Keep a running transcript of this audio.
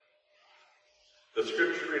The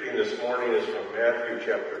scripture reading this morning is from Matthew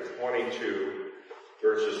chapter 22,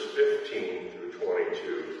 verses 15 through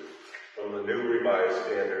 22, from the New Revised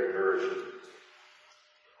Standard Version.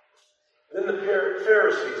 Then the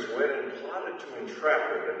Pharisees went and plotted to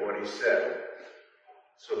entrap him in what he said.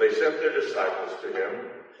 So they sent their disciples to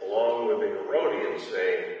him, along with the Herodians,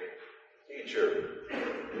 saying, "Teacher,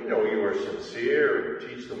 we know you are sincere and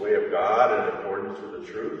teach the way of God in accordance with the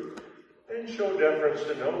truth, and show deference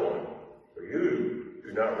to no one, for you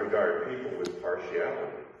do not regard people with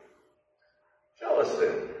partiality. Tell us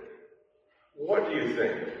then, what do you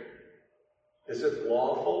think? Is it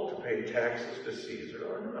lawful to pay taxes to Caesar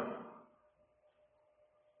or not?"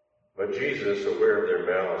 But Jesus, aware of their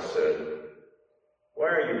malice, said, "Why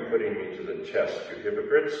are you putting me to the test, you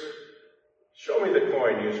hypocrites? Show me the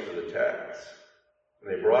coin used for the tax."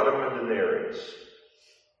 And they brought him a denarius.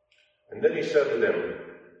 And then he said to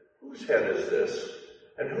them, "Whose head is this,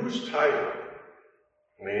 and whose title?"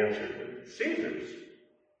 And they answered, "Caesar's."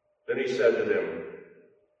 Then he said to them,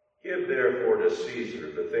 "Give therefore to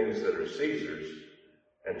Caesar the things that are Caesar's,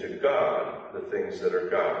 and to God the things that are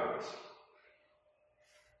God's."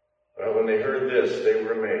 Well, when they heard this, they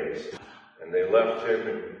were amazed, and they left him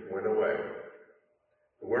and went away.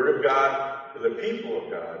 The word of God for the people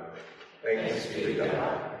of God. Thanks be to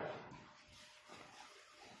God.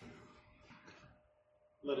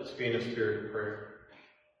 Let us be in a spirit of prayer.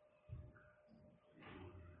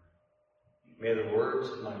 May the words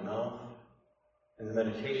of my mouth and the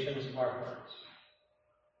meditations of our hearts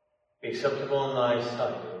be acceptable in thy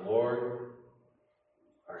sight, O Lord,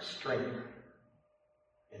 our strength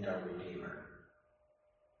and our Redeemer.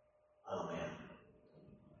 Amen.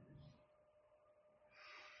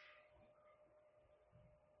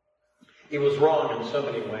 He was wrong in so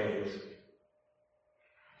many ways.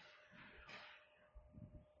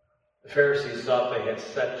 The Pharisees thought they had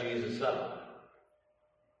set Jesus up.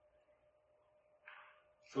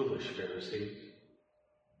 Foolish Pharisees.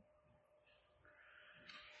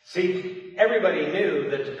 See, everybody knew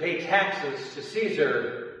that to pay taxes to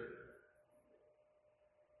Caesar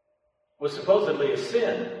was supposedly a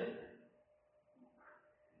sin.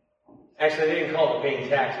 Actually, they didn't call it paying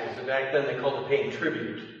taxes. Back then, they called it paying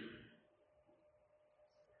tribute.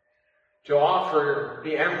 To offer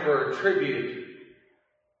the emperor tribute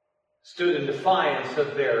stood in defiance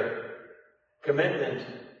of their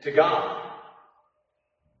commitment to God.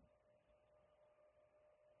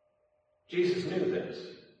 Jesus knew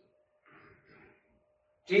this.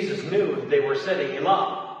 Jesus knew that they were setting him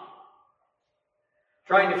up,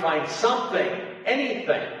 trying to find something,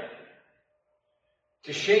 anything,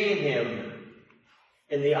 to shame him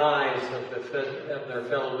in the eyes of their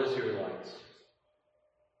fellow Israelites.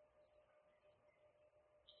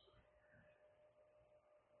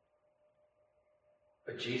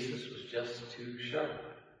 But Jesus was just too sharp.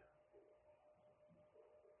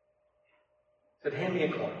 He said, "Hand me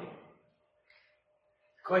a coin.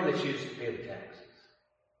 A coin that's used to pay the taxes."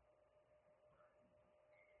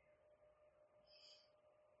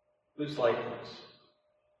 Whose likeness?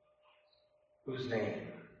 Whose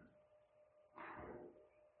name?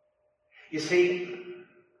 You see,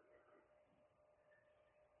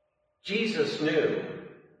 Jesus knew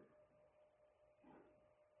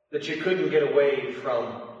that you couldn't get away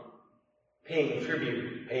from paying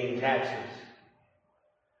tribute, paying taxes.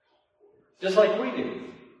 Just like we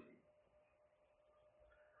do.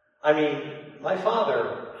 I mean, my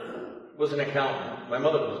father was an accountant. My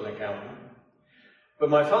mother was an accountant. But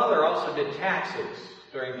my father also did taxes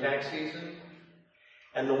during tax season.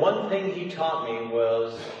 And the one thing he taught me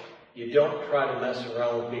was, you don't try to mess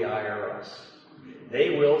around with the IRS.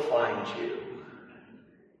 They will find you.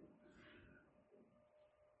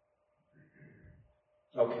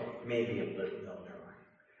 Okay, maybe a little, no, never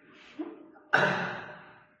mind.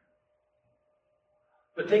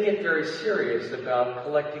 But they get very serious about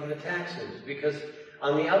collecting the taxes because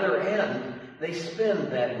on the other end, they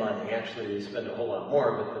spend that money. Actually, they spend a whole lot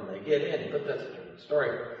more of it than they get in, but that's a different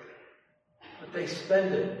story. But they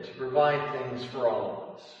spend it to provide things for all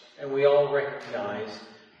of us. And we all recognize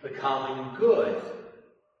the common good,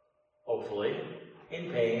 hopefully,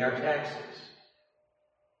 in paying our taxes.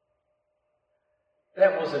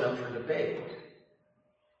 That wasn't up for debate.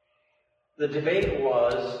 The debate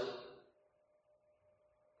was,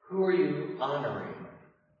 who are you honoring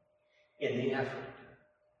in the effort?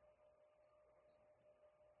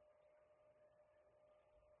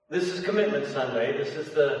 This is Commitment Sunday. This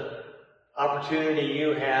is the opportunity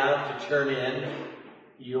you have to turn in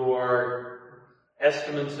your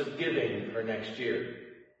estimates of giving for next year.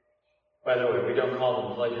 By the way, we don't call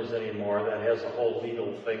them pledges anymore. That has a whole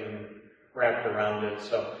legal thing wrapped around it.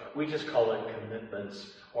 So we just call it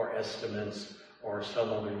commitments or estimates or some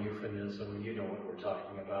other euphemism. You know what we're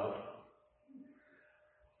talking about.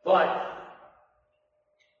 But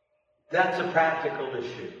that's a practical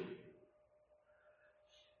issue.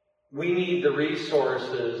 We need the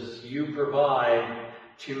resources you provide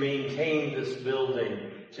to maintain this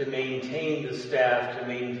building, to maintain the staff, to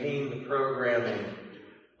maintain the programming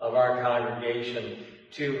of our congregation,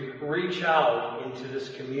 to reach out into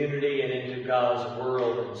this community and into God's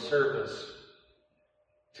world and service,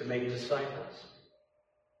 to make disciples.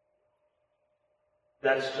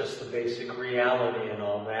 That's just the basic reality and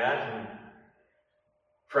all that. And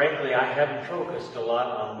frankly, I haven't focused a lot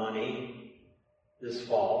on money this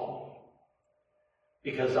fall,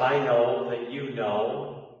 because I know that you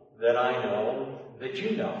know that I know that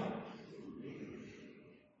you know.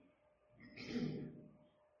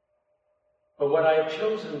 But what I have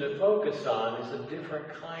chosen to focus on is a different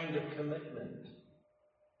kind of commitment.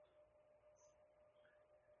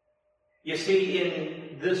 You see,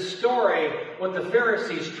 in this story, what the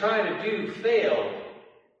Pharisees tried to do failed,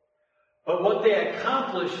 but what they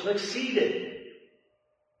accomplished succeeded.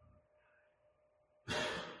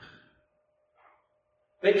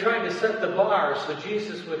 They tried to set the bar so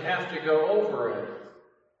Jesus would have to go over it.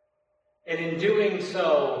 And in doing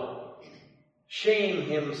so, shame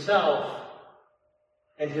himself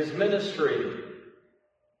and his ministry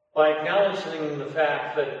by acknowledging the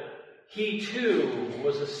fact that he too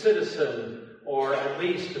was a citizen, or at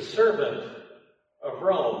least a servant, of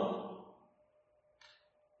Rome.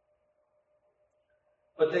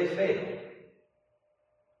 But they failed,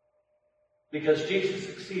 because Jesus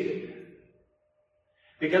succeeded.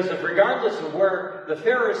 Because if regardless of where the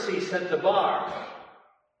Pharisees set the bar,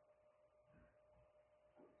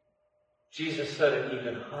 Jesus set it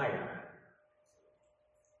even higher.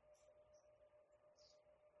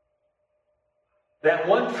 That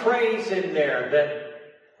one phrase in there that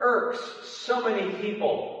irks so many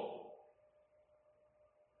people.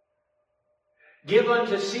 Give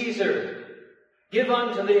unto Caesar. Give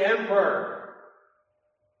unto the emperor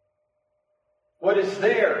what is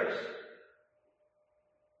theirs.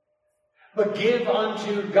 But give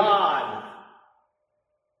unto God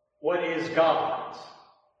what is God's.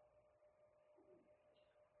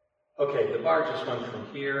 Okay, the bar just went from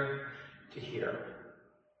here to here.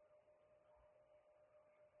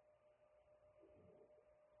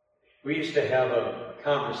 We used to have a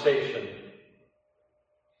conversation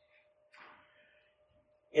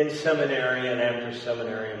in seminary and after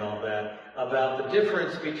seminary and all that about the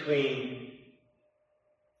difference between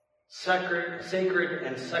sacred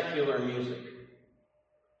and secular music.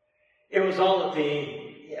 It was all of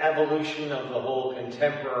the evolution of the whole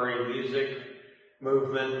contemporary music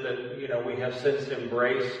movement that, we have since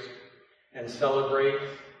embraced and celebrate.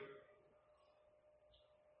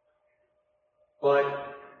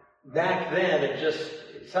 But back then,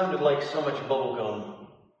 it sounded like so much bubblegum,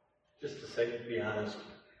 just to be honest.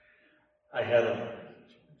 I had a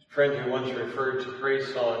friend who once referred to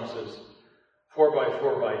praise songs as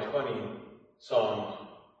 4x4x20 songs.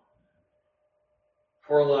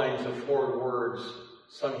 4 lines of 4 words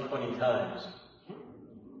sung 20 times.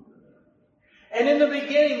 And in the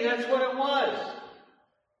beginning, that's what it was.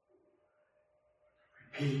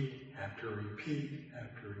 Repeat after repeat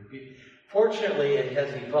after repeat. Fortunately, it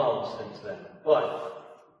has evolved since then. But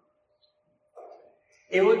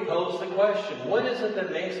it would pose the question, what is it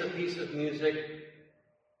that makes a piece of music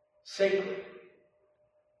sacred?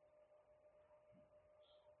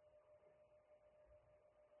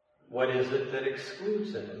 What is it that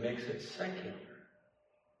excludes it and makes it secular?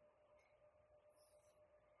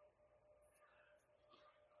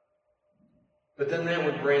 But then that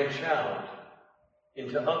would branch out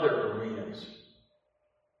into other arenas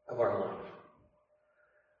of our life.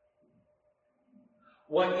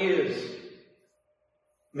 What is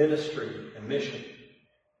ministry and mission?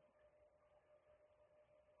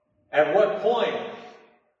 At what point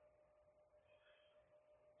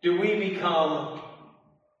do we become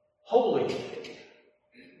holy?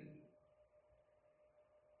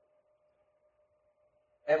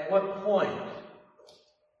 At what point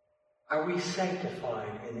are we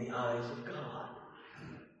sanctified in the eyes of God?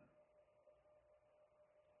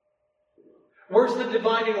 Where's the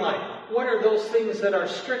dividing line? What are those things that are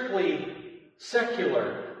strictly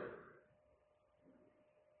secular?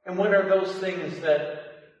 And what are those things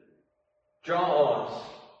that draw us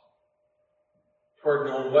toward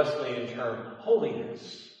an old Wesleyan term,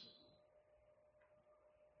 holiness?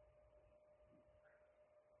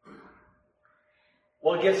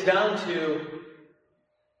 Well, it gets down to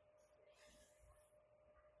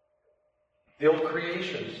the old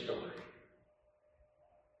creation story.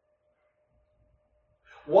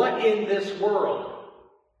 What in this world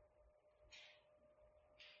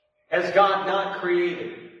has God not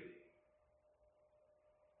created?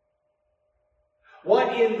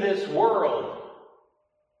 What in this world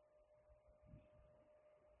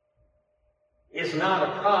is not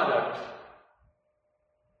a product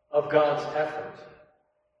of God's effort?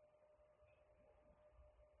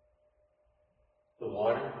 The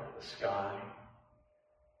water, the sky,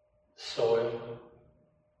 the soil.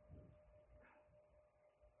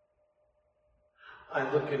 I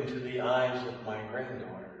look into the eyes of my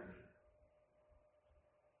granddaughter,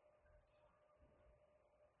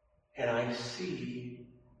 and I see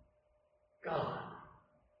God.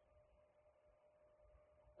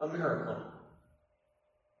 A miracle.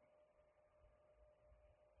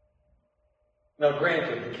 Now,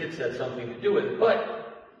 granted, the kids had something to do with it, but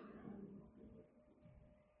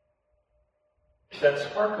that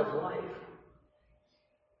spark of life,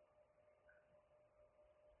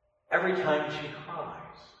 every time she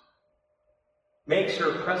cries, makes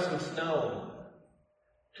her presence known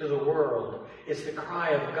to the world, is the cry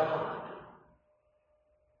of God,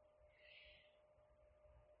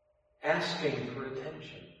 asking for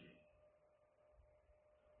attention.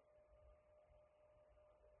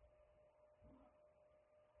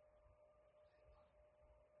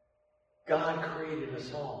 God created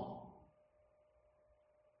us all.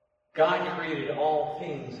 God created all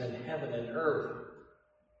things in heaven and earth.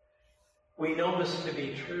 We know this to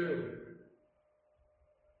be true.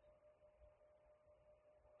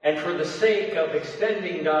 And for the sake of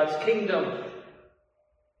extending God's kingdom,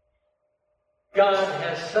 God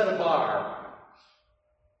has set a bar.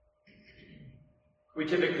 We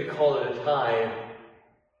typically call it a tithe,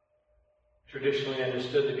 traditionally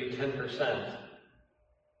understood to be 10%.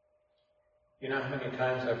 You know how many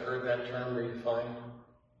times I've heard that term redefined?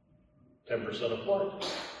 10% of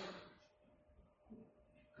what?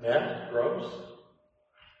 Net, gross,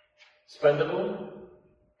 spendable,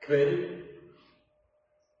 committed.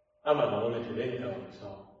 I'm on a limited income,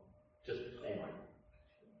 so just anyway.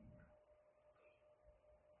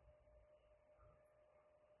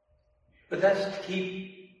 But that's to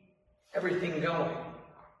keep everything going.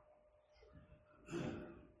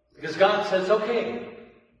 Because God says, okay,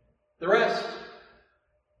 the rest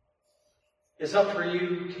is up for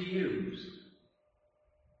you to use.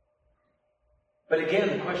 But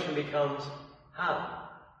again, the question becomes, how?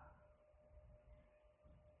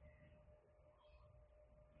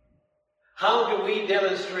 How do we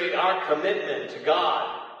demonstrate our commitment to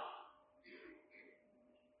God?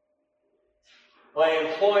 By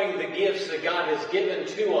employing the gifts that God has given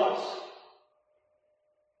to us.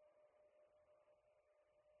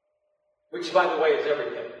 Which, by the way, is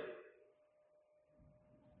everything.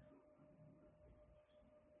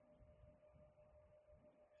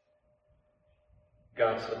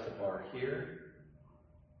 God set the bar here.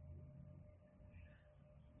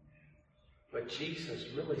 But Jesus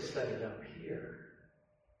really set it up here.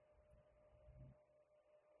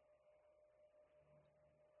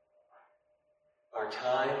 Our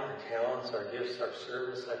time, our talents, our gifts, our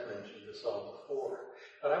service, I've mentioned this all before.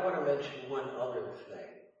 But I want to mention one other thing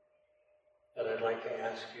that I'd like to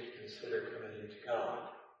ask you to consider committing to God.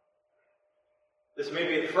 This may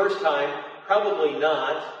be the first time, probably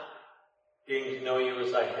not, getting to know you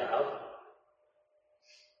as I have.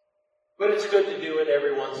 But it's good to do it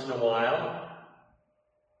every once in a while.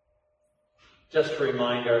 Just to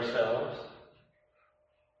remind ourselves.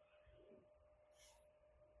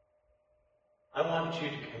 I want you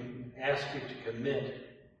to ask you to commit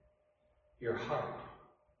your heart,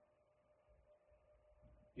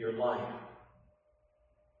 your life,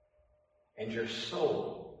 and your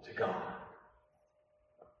soul to God.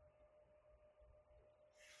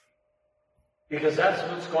 Because that's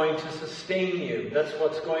what's going to sustain you. That's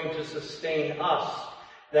what's going to sustain us.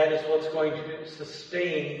 That is what's going to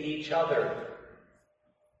sustain each other.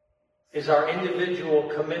 Is our individual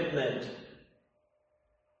commitment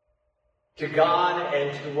to God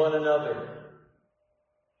and to one another.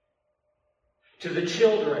 To the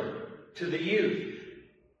children, to the youth,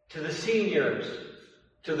 to the seniors,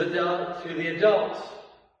 to the adults.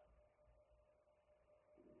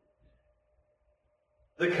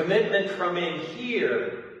 The commitment from in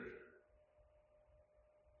here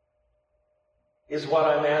is what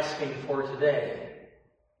I'm asking for today.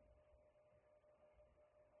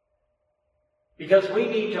 Because we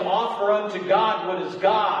need to offer unto God what is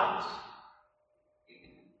God's,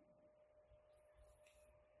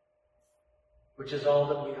 which is all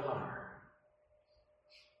that we are.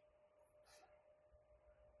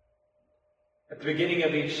 At the beginning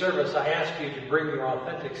of each service, I ask you to bring your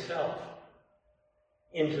authentic self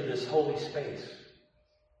into this holy space.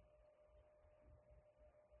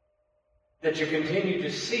 that you continue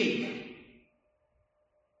to seek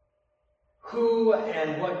who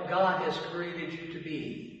and what God has created you to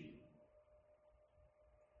be.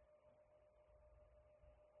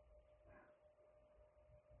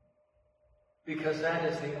 Because that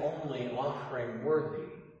is the only offering worthy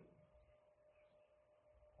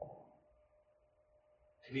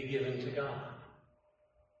to be given to God.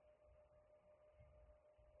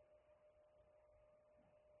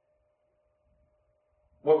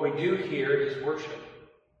 What we do here is worship.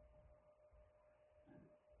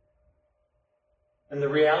 And the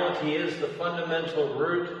reality is the fundamental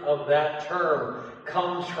root of that term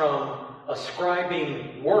comes from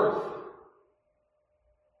ascribing worth.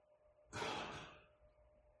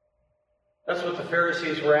 That's what the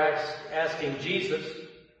Pharisees were asking Jesus.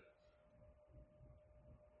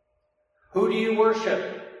 Who do you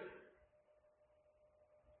worship?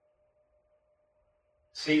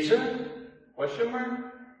 Caesar? Question mark?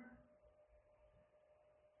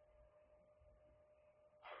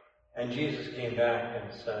 And Jesus came back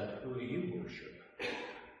and said, who do you worship?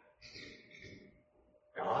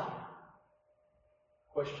 God?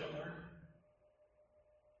 Question mark.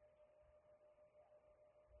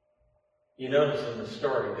 You notice in the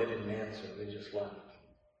story they didn't answer, they just left.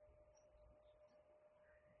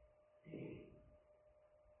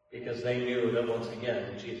 Because they knew that once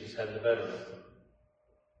again Jesus had the better of them.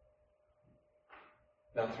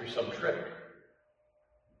 Not through some trick,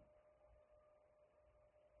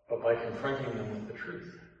 but by confronting them with the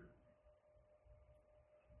truth.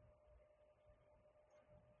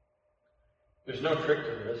 There's no trick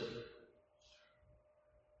to this.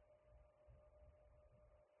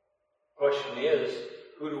 Question is,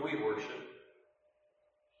 who do we worship?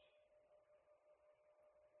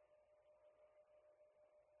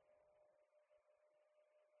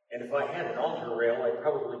 And if I had an altar rail, I'd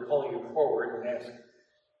probably call you forward and ask,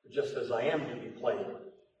 just as I am to be played.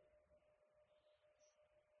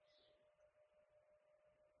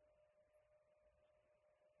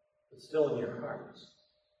 But still in your hearts,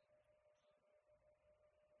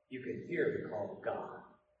 you can hear the call of God.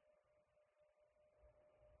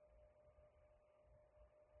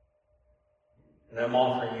 And I'm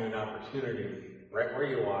offering you an opportunity, right where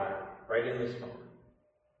you are, right in this moment,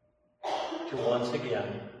 to once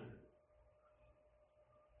again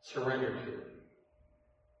surrender to it.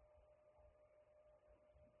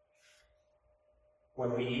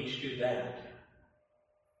 When we each do that,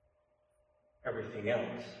 everything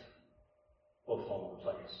else will fall in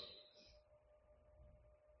place.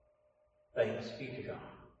 Thanks be to God.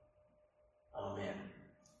 Amen.